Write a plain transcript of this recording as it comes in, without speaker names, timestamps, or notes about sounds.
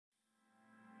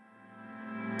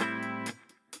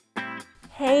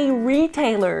Hey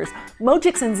retailers,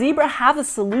 Mojix and Zebra have a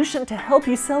solution to help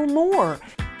you sell more,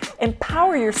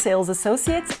 empower your sales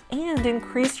associates, and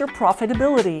increase your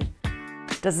profitability.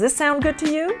 Does this sound good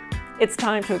to you? It's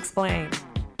time to explain.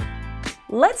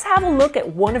 Let's have a look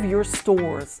at one of your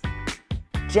stores.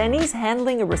 Jenny's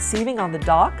handling a receiving on the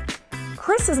dock.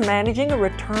 Chris is managing a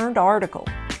returned article.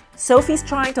 Sophie's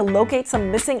trying to locate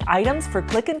some missing items for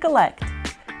click and collect.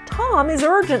 Tom is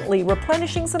urgently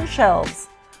replenishing some shelves.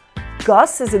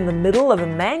 Gus is in the middle of a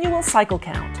manual cycle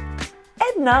count.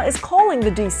 Edna is calling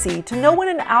the DC to know when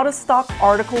an out-of-stock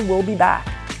article will be back.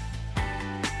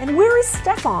 And where is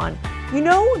Stefan? You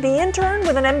know, the intern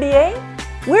with an MBA?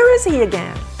 Where is he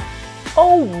again?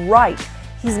 Oh, right.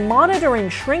 He's monitoring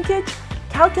shrinkage,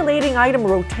 calculating item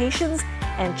rotations,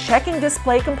 and checking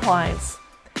display compliance.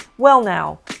 Well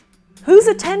now, who's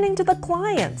attending to the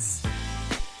clients?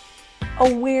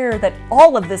 Aware that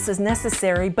all of this is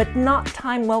necessary but not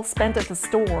time well spent at the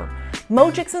store,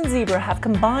 Mojix and Zebra have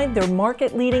combined their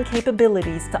market-leading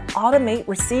capabilities to automate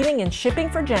receiving and shipping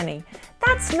for Jenny.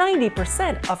 That's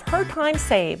 90% of her time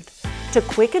saved. To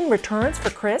quicken returns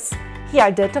for Chris, he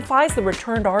identifies the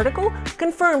returned article,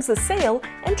 confirms the sale,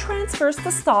 and transfers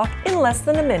the stock in less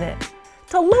than a minute.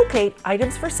 To locate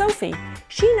items for Sophie,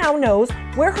 she now knows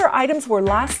where her items were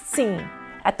last seen,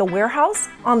 at the warehouse,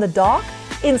 on the dock,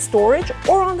 in storage,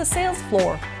 or on the sales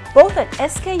floor, both at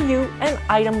SKU and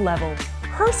item level.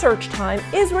 Her search time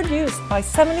is reduced by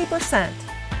 70%.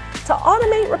 To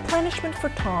automate replenishment for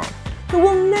Tom, who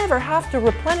will never have to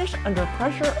replenish under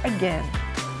pressure again.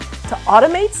 To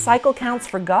automate cycle counts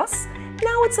for Gus,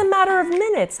 now it's a matter of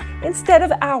minutes instead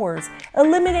of hours,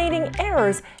 eliminating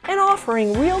errors and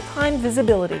offering real-time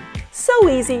visibility. So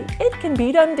easy, it can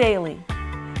be done daily.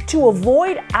 To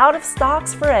avoid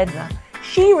out-of-stocks for Edna,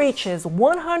 she reaches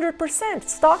 100%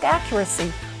 stock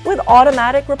accuracy with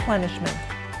automatic replenishment.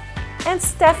 And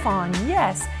Stefan,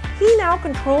 yes, he now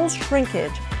controls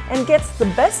shrinkage and gets the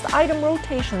best item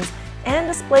rotations and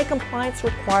display compliance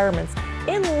requirements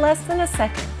in less than a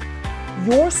second.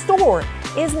 Your store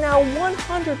is now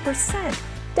 100%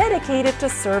 dedicated to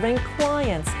serving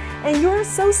clients, and your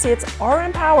associates are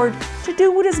empowered to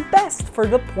do what is best for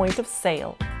the point of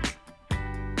sale.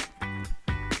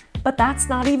 But that's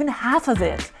not even half of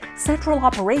it. Central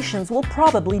operations will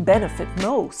probably benefit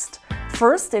most.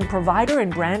 First, in provider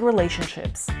and brand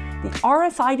relationships. The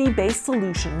RFID-based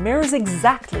solution mirrors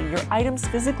exactly your item's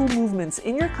physical movements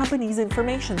in your company's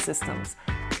information systems.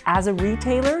 As a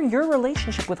retailer, your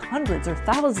relationship with hundreds or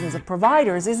thousands of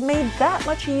providers is made that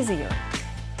much easier.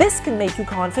 This can make you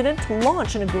confident to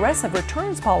launch an aggressive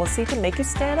returns policy to make you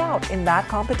stand out in that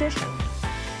competition.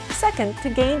 Second,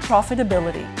 to gain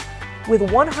profitability. With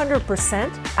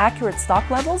 100% accurate stock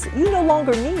levels, you no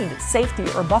longer need safety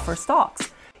or buffer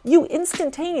stocks. You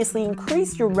instantaneously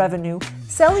increase your revenue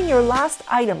selling your last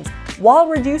items while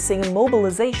reducing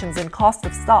immobilizations and cost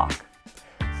of stock.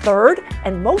 Third,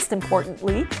 and most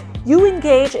importantly, you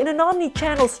engage in an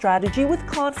OmniChannel strategy with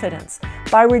confidence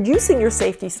by reducing your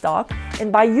safety stock,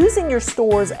 and by using your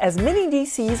stores as mini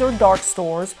DCs or dark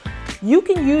stores, you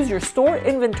can use your store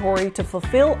inventory to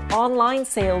fulfill online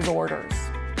sales orders.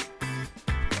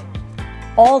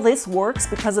 All this works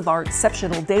because of our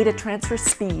exceptional data transfer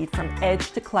speed from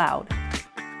edge to cloud.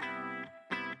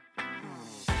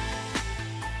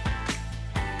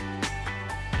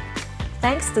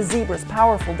 Thanks to Zebra's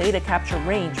powerful data capture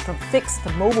range from fixed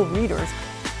to mobile readers,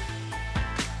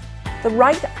 the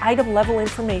right item level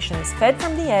information is fed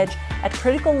from the edge at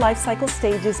critical lifecycle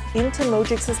stages into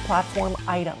Mojix's platform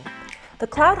item. The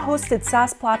cloud-hosted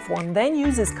SaaS platform then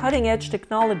uses cutting-edge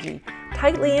technology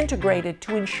tightly integrated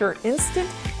to ensure instant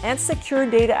and secure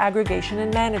data aggregation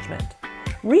and management.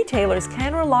 Retailers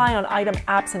can rely on item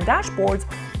apps and dashboards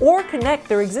or connect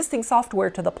their existing software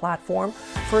to the platform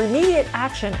for immediate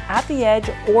action at the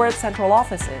edge or at central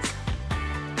offices.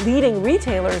 Leading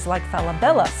retailers like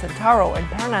Falabella, Centauro, and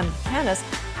Pernambucanas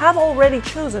have already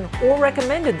chosen or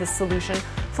recommended this solution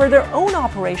for their own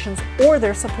operations or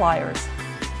their suppliers.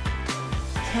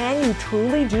 Can you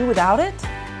truly do without it?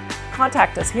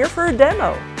 Contact us here for a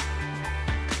demo.